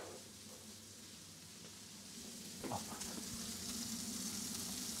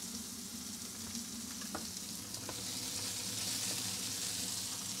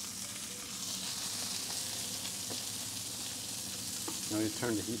 Now you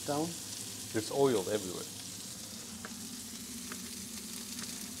turn the heat down. There's oil everywhere.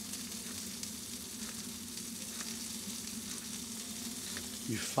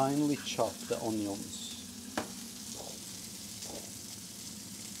 You finely chop the onions.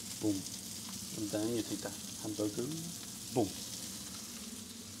 Boom. And then you take the hamburger. Boom.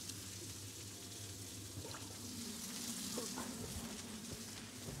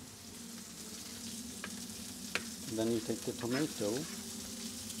 And then you take the tomato.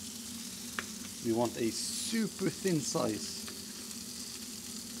 We want a super thin slice.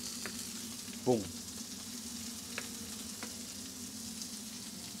 Boom.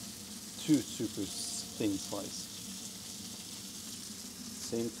 Two super thin slices.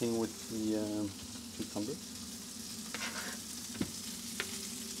 Same thing with the cucumber.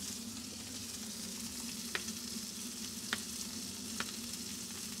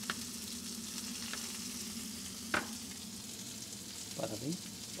 Bada bing,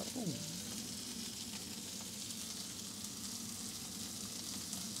 bada boom.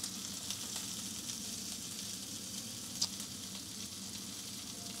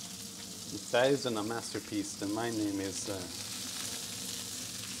 If that isn't a masterpiece, then my name is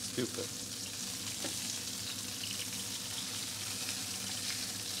stupid.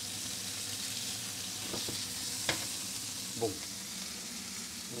 Boom.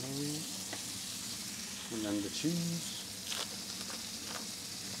 And then the cheese.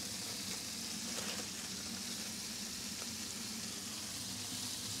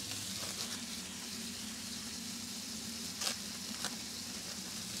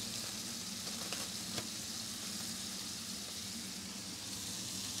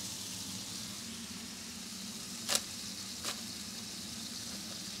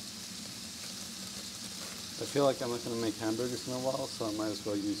 I feel like I'm not going to make hamburgers in a while, so I might as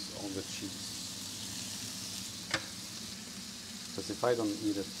well use all the cheese. Because if I don't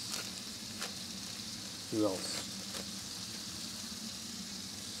eat it, who else?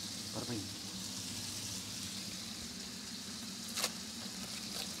 But I mean,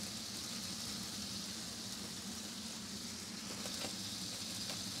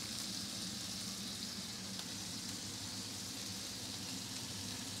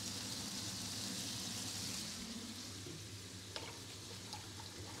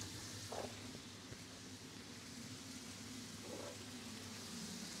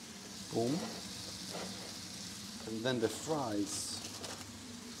 boom. And then the fries.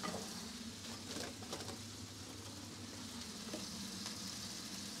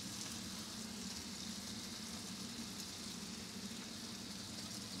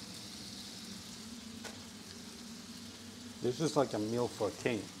 This is like a meal for a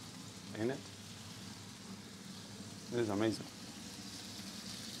king, ain't it? It is amazing.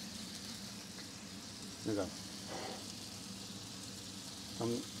 Okay.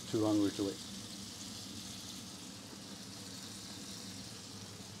 I'm too hungry to wait.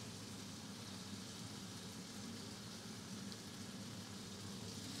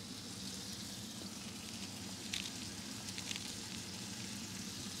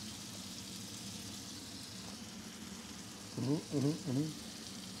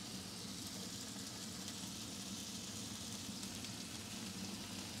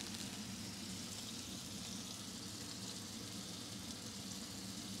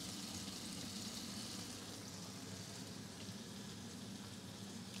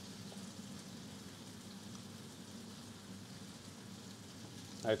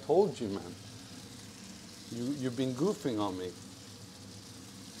 I told you, man. You've been goofing on me.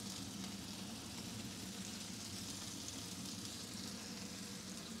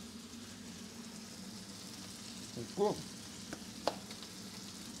 It's good.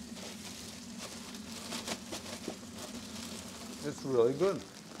 It's really good.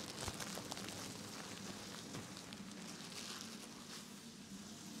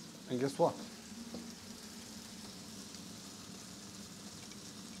 And guess what?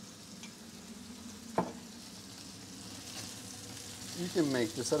 You can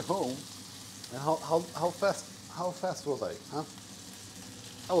make this at home. And how fast was I? Huh?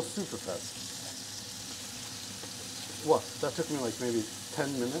 I was super fast. What? That took me like maybe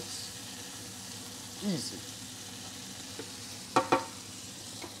 10 minutes. Easy.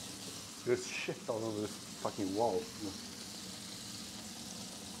 There's shit all over this fucking wall.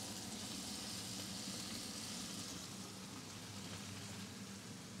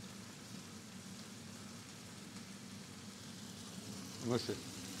 Mushy.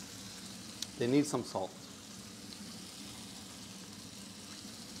 They need some salt.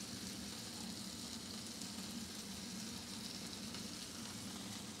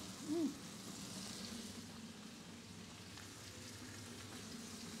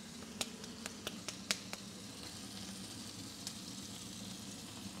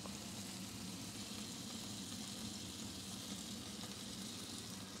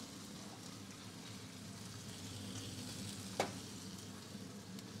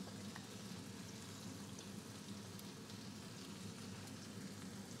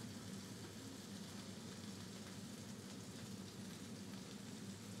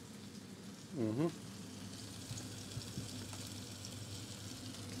 Mm-hmm.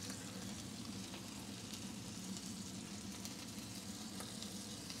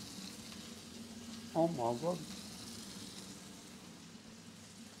 Oh my god.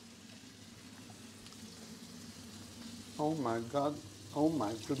 Oh my god. Oh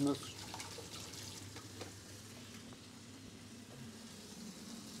my goodness.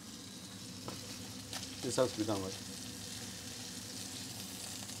 This has to be done right.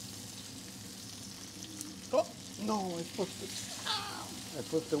 Oh no, I put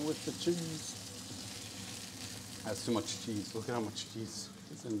it with the cheese. That's too much cheese. Look at how much cheese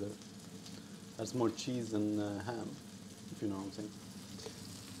is in there. That's more cheese than ham, if you know what I'm saying.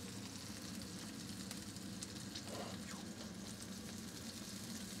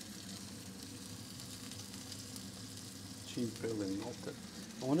 Cheese barely melted.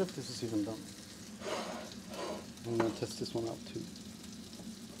 I wonder if this is even done. I'm gonna test this one out too.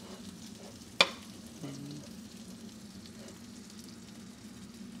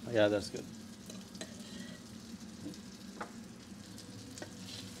 Oh, yeah, that's good.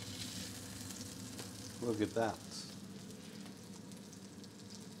 Look at that.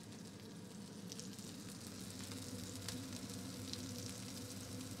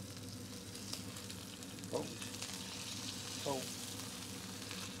 Oh. Oh.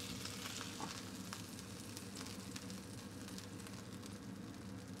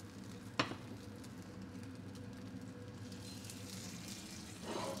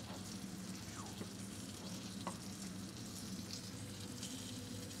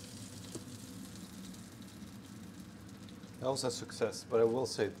 That was a success, but I will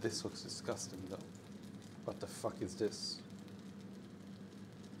say this looks disgusting though. What the fuck is this?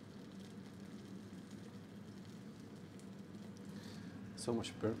 So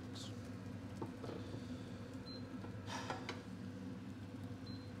much burnt.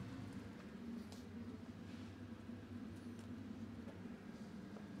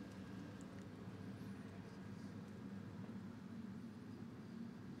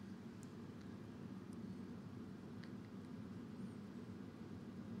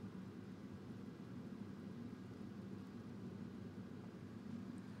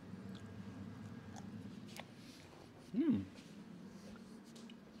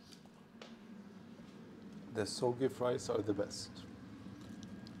 The soggy fries are the best.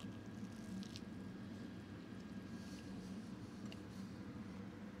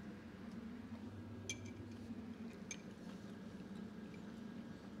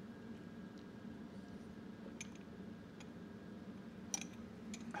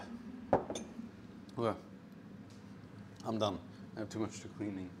 Okay, I'm done. I have too much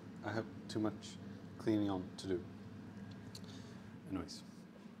cleaning. I have too much cleaning on to do. Anyways.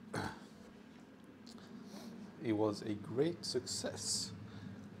 It was a great success.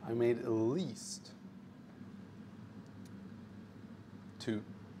 I made at least 2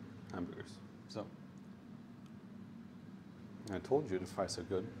 hamburgers. So, I told you the fries are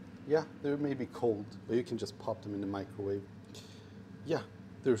good. Yeah, they may be cold, but you can just pop them in the microwave. Yeah,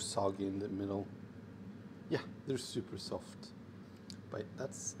 they're soggy in the middle. Yeah, they're super soft. But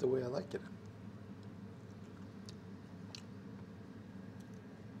that's the way I like it.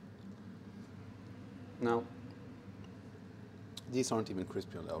 Now, these aren't even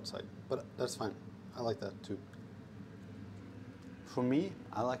crispy on the outside, but that's fine. I like that too. For me,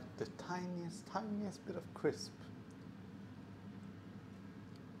 I like the tiniest bit of crisp.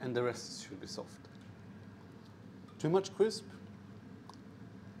 And the rest should be soft. Too much crisp,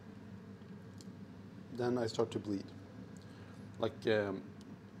 then I start to bleed. Like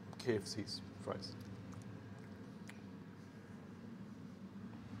KFC's fries.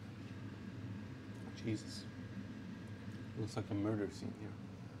 Jesus. Looks like a murder scene here.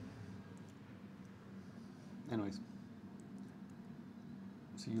 Anyways.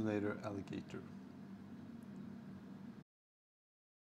 See you later, alligator.